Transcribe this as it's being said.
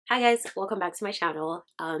Hi guys, welcome back to my channel.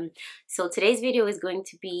 So today's video is going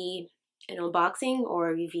to be an unboxing or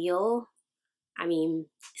a reveal. I mean,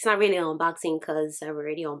 it's not really an unboxing because I've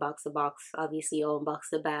already unboxed the box. Obviously, I'll unbox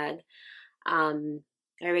the bag. I've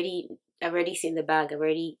already seen the bag. I've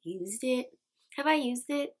already used it. Have I used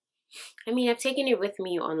it? I mean, I've taken it with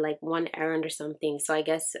me on like one errand or something. So I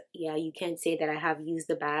guess, yeah, you can't say that I have used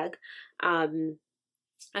the bag. I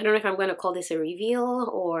don't know if I'm going to call this a reveal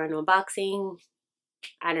or an unboxing.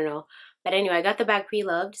 I don't know. But anyway, I got the bag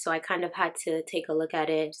pre-loved, so I kind of had to take a look at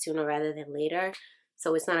it sooner rather than later.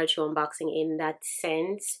 So it's not a true unboxing in that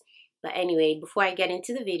sense. But anyway, before I get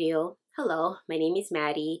into the video, hello, my name is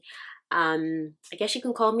Maddie. I guess you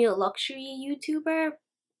can call me a luxury YouTuber.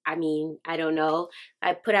 I mean, I don't know.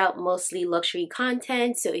 I put out mostly luxury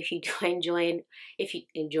content, so if you do enjoy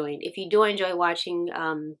watching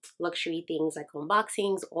luxury things like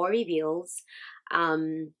unboxings or reveals,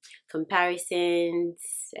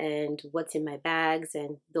 comparisons and what's in my bags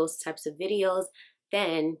and those types of videos,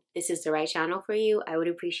 then this is the right channel for you. I would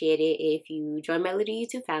appreciate it if you join my little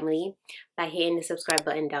YouTube family by hitting the subscribe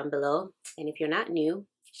button down below. And if you're not new,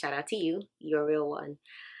 shout out to you. You're a real one.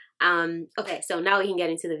 Okay, so now we can get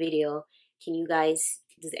into the video. Can you guys,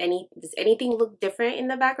 does anything look different in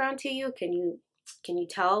the background to you? Can you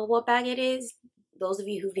tell what bag it is? Those of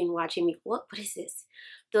you who've been watching me, what is this?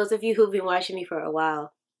 Those of you who've been watching me for a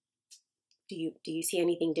while, do you see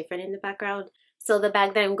anything different in the background? So the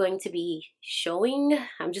bag that I'm going to be showing,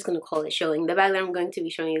 I'm just going to call it showing. The bag that I'm going to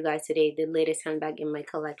be showing you guys today, the latest handbag in my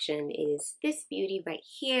collection, is this beauty right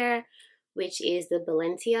here, which is the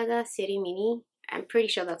Balenciaga City Mini. I'm pretty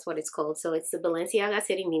sure that's what it's called. So it's the Balenciaga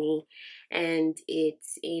City Mini, and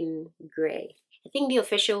it's in gray. I think the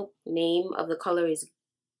official name of the color is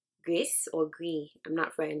gris or gris. I'm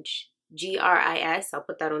not French. G-R-I-S. I'll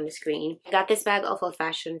put that on the screen. I got this bag off of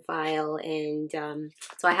Fashionphile, and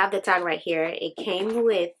so I have the tag right here. It came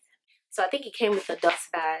with, so I think it came with a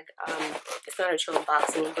dust bag. It's not a true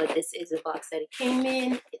unboxing, but this is the box that it came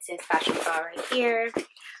in. It says Fashionphile right here.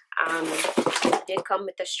 It did come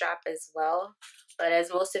with a strap as well, but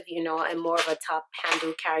as most of you know, I'm more of a top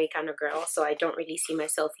handle carry kind of girl, so I don't really see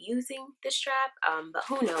myself using the strap, but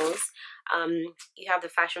who knows. You have the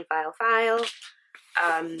Fashionphile file.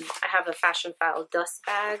 I have a Fashionphile dust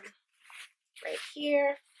bag right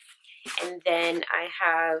here, and then I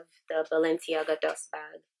have the Balenciaga dust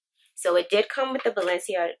bag. So it did come with the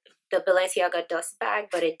Balenciaga dust bag,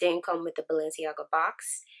 but it didn't come with the Balenciaga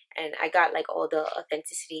box. And I got like all the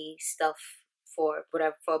authenticity stuff for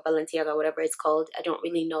whatever, for Balenciaga, whatever it's called. I don't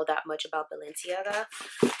really know that much about Balenciaga.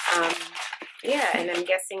 Yeah, and I'm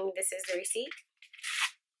guessing this is the receipt.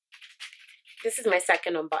 This is my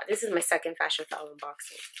second Fashionphile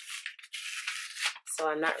unboxing. So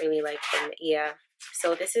I'm not really like yeah.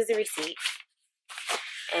 So this is the receipt.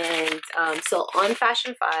 And so on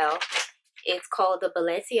Fashionphile, it's called the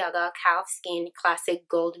Balenciaga Calfskin Classic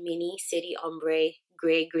Gold Mini City Ombre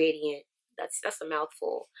Gray Gradient. That's a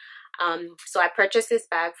mouthful. So I purchased this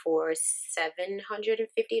bag for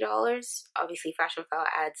 $750. Obviously, Fashionphile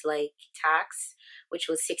adds like tax, which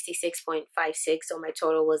was 66.56. So my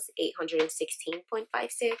total was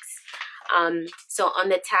 816.56. So on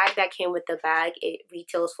the tag that came with the bag, it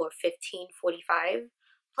retails for $15.45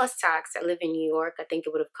 plus tax. I live in New York. I think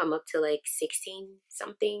it would have come up to like 16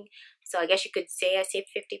 something. So I guess you could say I saved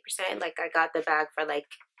 50%. Like I got the bag for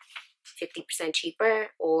like 50% cheaper,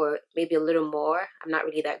 or maybe a little more. I'm not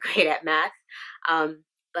really that great at math.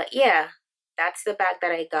 But yeah, that's the bag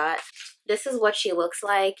that I got. This is what she looks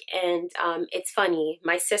like, and it's funny.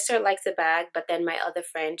 My sister likes the bag, but then my other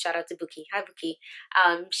friend, shout out to Buki, hi Buki,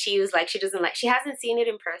 she was like, she hasn't seen it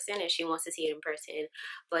in person, and she wants to see it in person,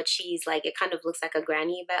 but she's like, it kind of looks like a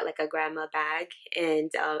granny bag, like a grandma bag,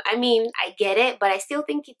 and I mean, I get it, but I still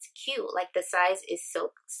think it's cute. Like the size is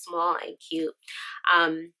so small and cute.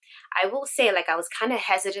 I will say, like, I was kind of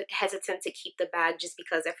hesitant to keep the bag just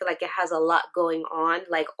because I feel like it has a lot going on,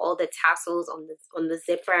 like all the tassels on the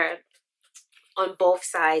zipper on both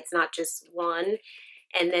sides, not just one,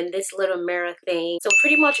 and then this little mirror thing. So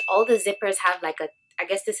pretty much all the zippers have like a, I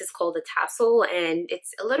guess this is called a tassel, and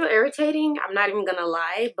it's a little irritating. I'm not even gonna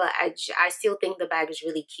lie, but I still think the bag is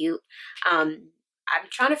really cute. I'm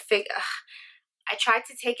trying to figure. I tried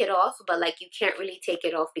to take it off, but like you can't really take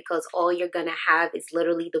it off because all you're gonna have is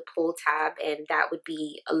literally the pull tab, and that would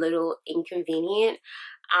be a little inconvenient.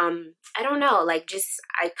 I don't know, like just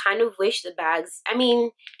I kind of wish the bags, I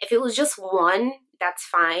mean, if it was just one, that's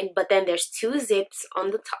fine, but then there's two zips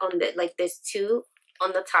on the like there's two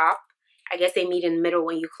on the top. I guess they meet in the middle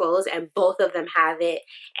when you close, and both of them have it,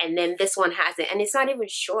 and then this one has it, and it's not even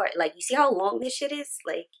short. Like, you see how long this shit is?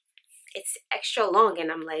 Like, it's extra long,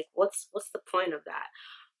 and I'm like, what's the point of that?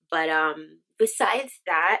 But besides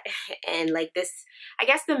that, and like this, I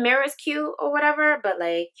guess the mirror is cute or whatever, but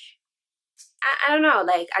like I don't know,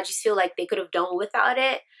 like I just feel like they could have done without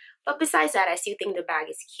it. But besides that, I still think the bag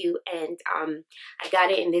is cute, and I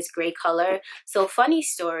got it in this gray color. So funny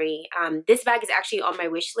story, this bag is actually on my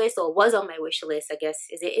wish list, or was on my wish list, I guess.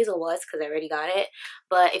 It is or was, because I already got it.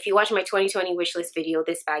 But if you watch my 2020 wish list video,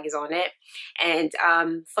 this bag is on it. And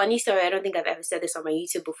funny story, I don't think I've ever said this on my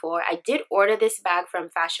YouTube before. I did order this bag from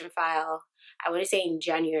Fashionphile, I want to say in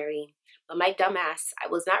January. But my dumbass, I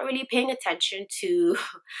was not really paying attention to,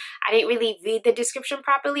 I didn't really read the description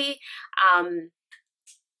properly.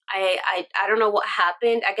 I don't know what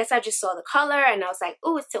happened. I guess I just saw the color and I was like,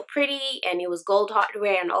 oh, it's so pretty, and it was gold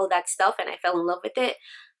hardware and all that stuff, and I fell in love with it.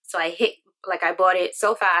 So I bought it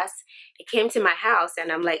so fast. It came to my house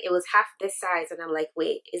and I'm like, it was half this size, and I'm like,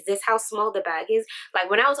 wait, is this how small the bag is? Like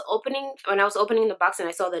when I was opening the box and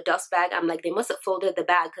I saw the dust bag, I'm like, they must have folded the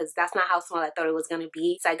bag, because that's not how small I thought it was gonna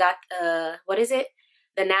be. So I got what is it?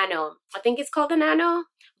 The Nano. I think it's called the Nano,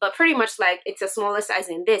 but pretty much like it's a smaller size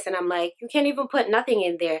than this, and I'm like, you can't even put nothing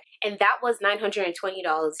in there. And that was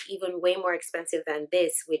 $920, even way more expensive than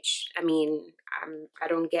this, which I mean, I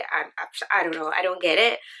don't get, I don't know, I don't get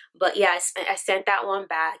it. But yeah, I sent that one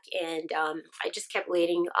back, and I just kept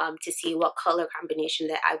waiting to see what color combination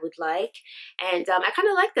that I would like. And I kind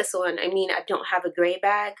of like this one. I mean, I don't have a gray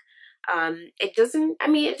bag. It doesn't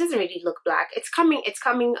really look black. It's coming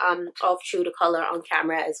off true to color on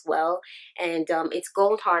camera as well. And it's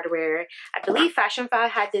gold hardware. I believe Fashionphile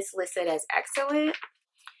had this listed as excellent.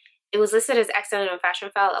 It was listed as excellent on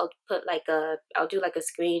Fashionphile. I'll do like a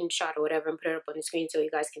screenshot or whatever and put it up on the screen so you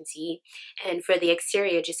guys can see. And for the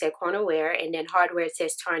exterior, it just said corner wear, and then hardware, it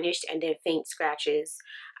says tarnished, and then faint scratches.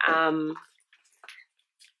 I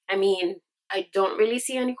mean, I don't really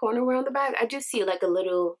see any corner wear on the bag. I just see like a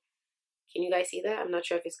little. Can you guys see that? I'm not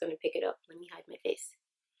sure if it's going to pick it up. Let me hide my face.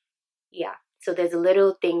 Yeah. So there's a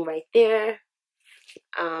little thing right there.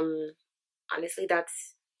 Honestly,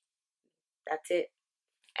 that's it.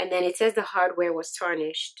 And then it says the hardware was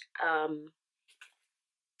tarnished. I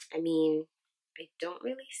mean, I don't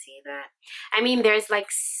really see that. I mean, there's like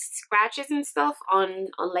scratches and stuff on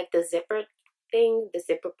like the zipper thing, the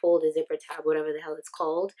zipper pull, the zipper tab, whatever the hell it's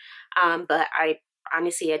called. But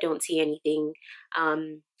honestly, I don't see anything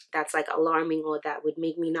that's like alarming or that would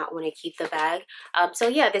make me not want to keep the bag. So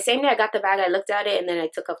yeah, the same day I got the bag, I looked at it and then I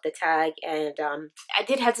took off the tag, and I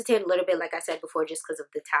did hesitate a little bit, like I said before, just because of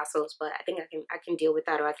the tassels, but I think I can deal with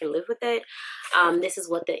that, or I can live with it. This is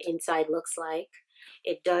what the inside looks like.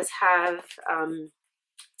 It does have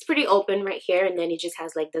it's pretty open right here, and then it just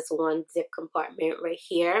has like this one zip compartment right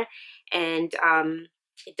here, and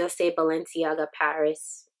it does say Balenciaga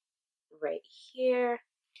Paris right here.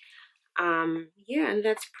 Yeah, and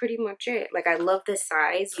that's pretty much it. Like, I love the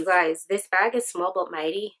size, you guys. This bag is small but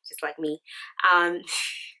mighty, just like me.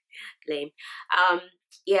 Lame.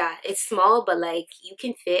 Yeah, it's small, but like you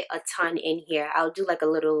can fit a ton in here. I'll do like a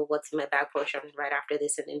little what's in my bag portion right after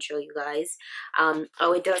this and then show you guys.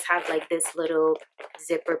 Oh, it does have like this little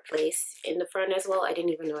zipper place in the front as well. I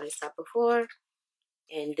didn't even notice that before,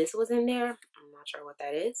 and this was in there. I'm not sure what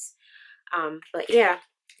that is. But yeah,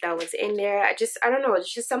 that was in there. I don't know,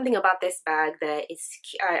 it's just something about this bag that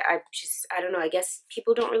I don't know, I guess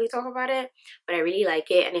people don't really talk about it, but I really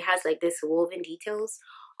like it. And it has like this woven details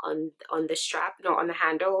on the strap, no, on the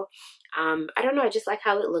handle. I don't know, I just like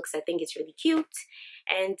how it looks. I think it's really cute.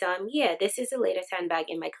 And yeah, this is the latest handbag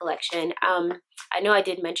in my collection. I know I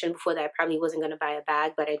did mention before that I probably wasn't going to buy a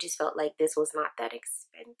bag, but I just felt like this was not that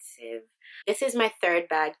expensive. This is my third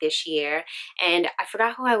bag this year, and I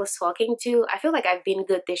forgot who I was talking to. I feel like I've been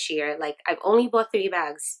good this year. Like, I've only bought 3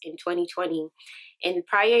 bags in 2020. In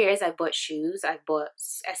prior years, I bought shoes, I bought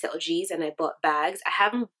SLGs, and I bought bags. I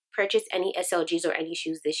haven't purchased any SLGs or any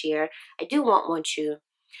shoes this year. I do want one shoe.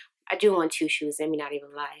 I do want 2 shoes, let me not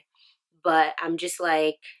even lie. But I'm just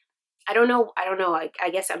like, I don't know. I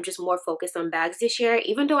guess I'm just more focused on bags this year.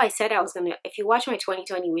 Even though I said I was going to, if you watch my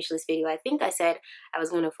 2020 wishlist video, I think I said I was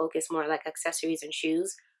going to focus more like accessories and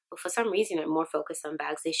shoes. But for some reason, I'm more focused on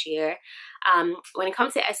bags this year. When it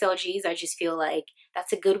comes to SLGs, I just feel like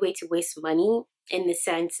that's a good way to waste money, in the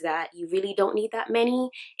sense that you really don't need that many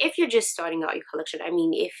if you're just starting out your collection. I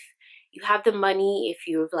mean, if you have the money, if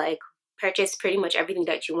you've like purchased pretty much everything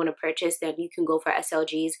that you want to purchase, then you can go for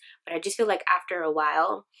SLGs. But I just feel like after a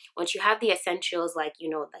while, once you have the essentials, like, you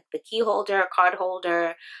know, like the key holder, card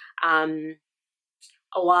holder, a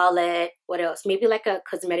wallet, what else, maybe like a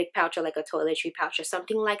cosmetic pouch or like a toiletry pouch or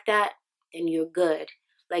something like that, then you're good.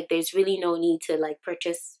 Like, there's really no need to like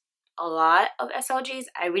purchase a lot of SLGs.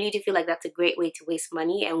 I really do feel like that's a great way to waste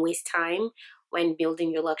money and waste time when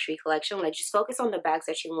building your luxury collection. Like, just focus on the bags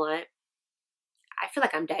that you want. I feel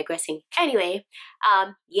like I'm digressing. Anyway,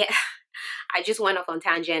 yeah, I just went off on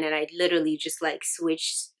tangent and I literally just like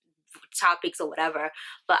switched topics or whatever.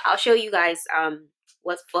 But I'll show you guys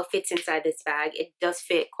what fits inside this bag. It does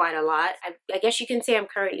fit quite a lot. I guess you can say I'm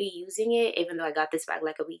currently using it, even though I got this bag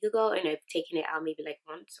like a week ago and I've taken it out maybe like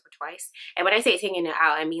once or twice. And when I say taking it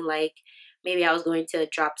out, I mean like maybe I was going to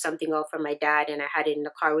drop something off for my dad and I had it in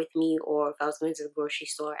the car with me, or if I was going to the grocery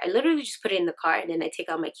store, I literally just put it in the car and then I take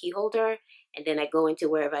out my key holder and then I go into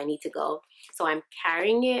wherever I need to go. So I'm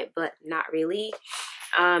carrying it, but not really.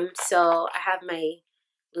 So I have my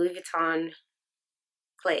Louis Vuitton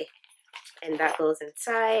clay and that goes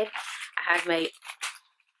inside. I have my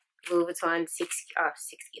Louis Vuitton 6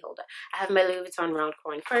 key holder. I have my Louis Vuitton round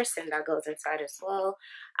coin purse and that goes inside as well.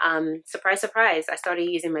 Surprise, surprise, I started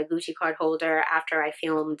using my Gucci card holder after I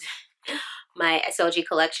filmed my SLG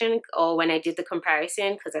collection, or when I did the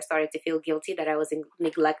comparison, because I started to feel guilty that I was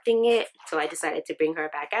neglecting it. So I decided to bring her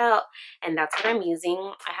back out, and that's what I'm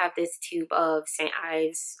using. I have this tube of St.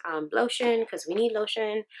 Ives lotion, because we need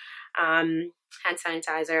lotion. Hand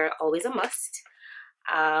sanitizer, always a must.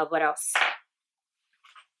 What else?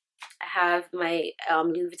 I have my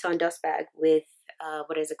Louis Vuitton dust bag with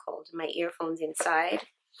what is it called? My earphones inside.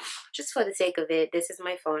 Just for the sake of it, this is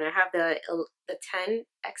my phone. I have the 10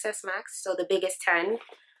 XS Max, so the biggest 10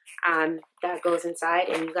 that goes inside.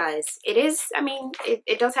 And you guys, it is, I mean,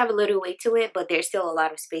 it does have a little weight to it, but there's still a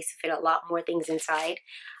lot of space to fit a lot more things inside.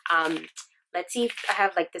 Let's see if I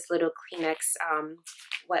have like this little Kleenex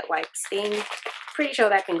wet wipes thing. Pretty sure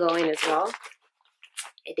that can go in as well.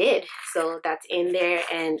 It did, so that's in there.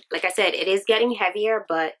 And like I said, it is getting heavier,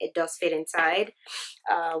 but it does fit inside.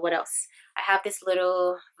 What else? I have this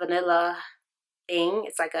little vanilla thing.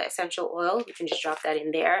 It's like an essential oil. You can just drop that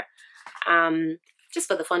in there, just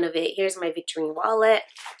for the fun of it. Here's my Victorine wallet.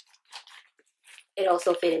 It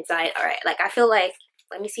also fit inside. All right, like I feel like,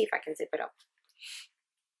 let me see if I can zip it up.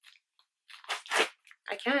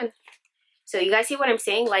 I can. So you guys see what I'm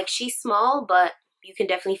saying? Like, she's small, but you can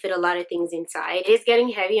definitely fit a lot of things inside. It is getting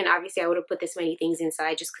heavy, and obviously I would have put this many things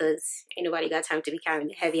inside just because ain't nobody got time to be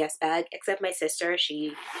carrying a heavy ass bag, except my sister.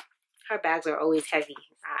 Her bags are always heavy.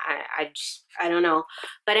 I don't know.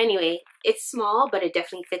 But anyway, it's small, but it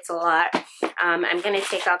definitely fits a lot. I'm going to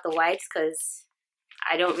take out the wipes because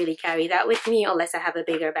I don't really carry that with me unless I have a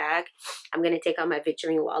bigger bag. I'm going to take out my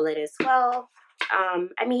Victorine wallet as well.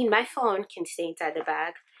 I mean, my phone can stay inside the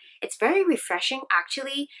bag. It's very refreshing,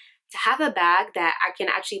 actually, to have a bag that I can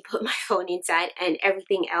actually put my phone inside and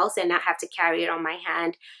everything else and not have to carry it on my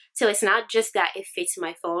hand. So it's not just that it fits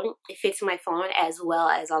my phone. It fits my phone as well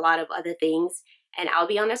as a lot of other things. And I'll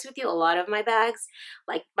be honest with you, a lot of my bags,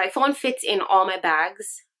 like my phone fits in all my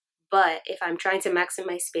bags. But if I'm trying to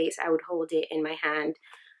maximize space, I would hold it in my hand.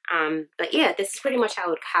 But yeah, this is pretty much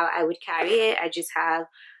how I would carry it. I just have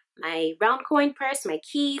my round coin purse, my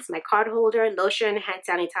keys, my card holder, lotion, hand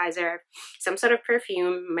sanitizer, some sort of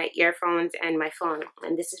perfume, my earphones, and my phone.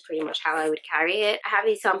 And this is pretty much how I would carry it. I have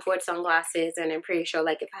these Tom Ford sunglasses, and I'm pretty sure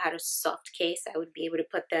like if I had a soft case, I would be able to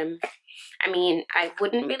put them. I mean, I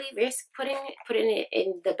wouldn't really risk putting it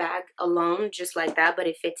in the bag alone just like that, but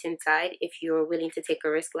it fits inside if you're willing to take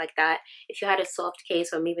a risk like that. If you had a soft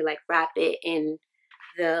case, or maybe like wrap it in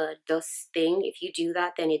the dust thing, if you do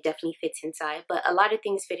that, then it definitely fits inside. But a lot of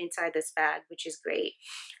things fit inside this bag, which is great.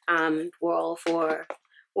 We're all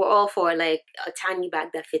for like a tiny bag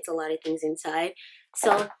that fits a lot of things inside.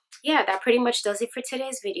 So yeah, that pretty much does it for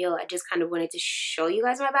today's video. I just kind of wanted to show you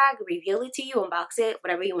guys my bag, reveal it to you, unbox it,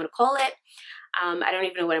 whatever you want to call it. I don't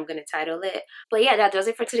even know what I'm going to title it. But yeah, that does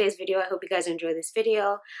it for today's video. I hope you guys enjoyed this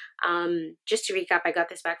video. Just to recap, I got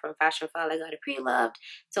this bag from Fashionphile. I got it pre-loved.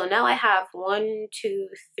 So now I have 1, 2,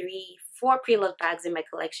 3, 4 pre-loved bags in my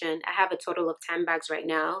collection. I have a total of 10 bags right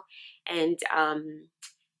now. And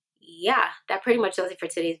yeah, that pretty much does it for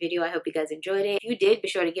today's video. I hope you guys enjoyed it. If you did, be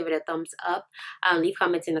sure to give it a thumbs up. Leave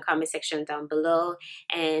comments in the comment section down below,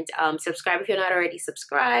 and subscribe if you're not already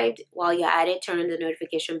subscribed. While you're at it, turn on the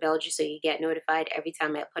notification bell just so you get notified every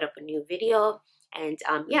time I put up a new video. And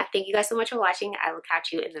yeah, thank you guys so much for watching. I will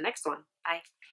catch you in the next one. Bye.